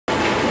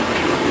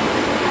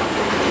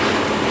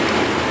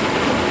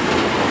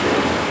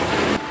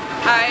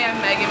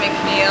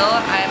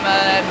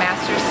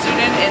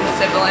in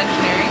civil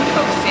engineering,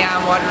 focusing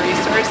on water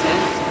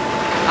resources.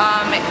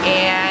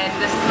 And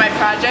this is my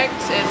project.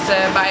 It's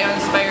a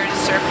bio-inspired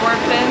surfboard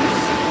fins,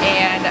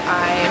 and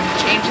I'm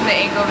changing the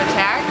angle of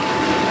attack.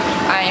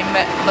 I'm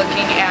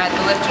looking at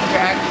the lift and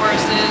drag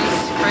forces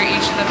for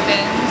each of the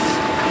fins,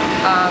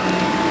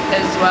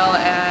 as well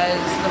as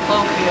the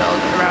flow field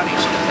around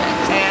each of the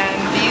fins. And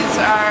these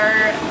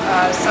are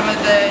some of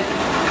the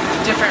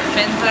different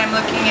fins that I'm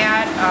looking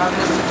at.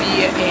 This would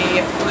be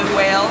a blue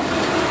whale.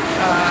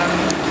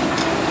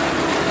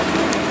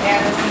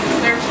 And this is the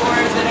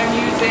surfboard that I'm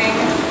using.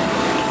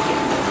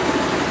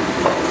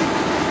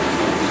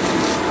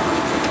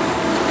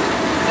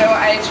 So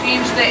I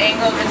changed the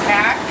angle of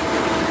attack.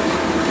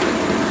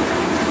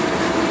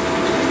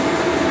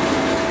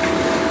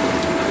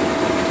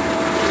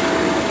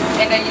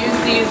 And I use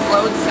these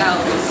load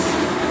cells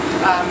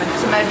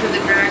to measure the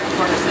drag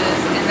forces,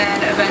 and then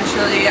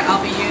eventually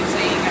I'll be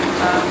using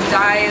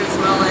dye as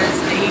well as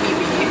the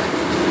ADB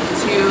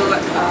to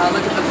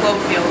look at the flow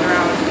field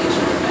around each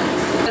of the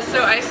fins.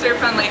 So I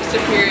surf on Lake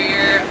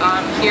Superior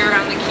here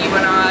around the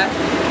Keweenaw.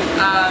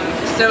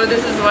 So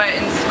this is what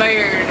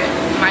inspired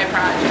my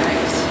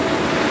project.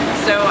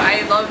 So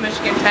I love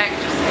Michigan Tech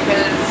just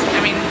because,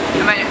 I mean,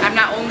 I'm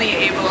not only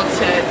able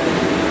to,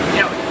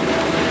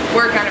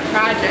 work on a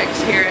project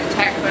here at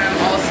Tech, but I'm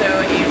also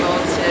able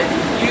to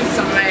use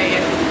some of my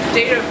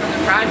data from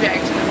the project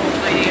and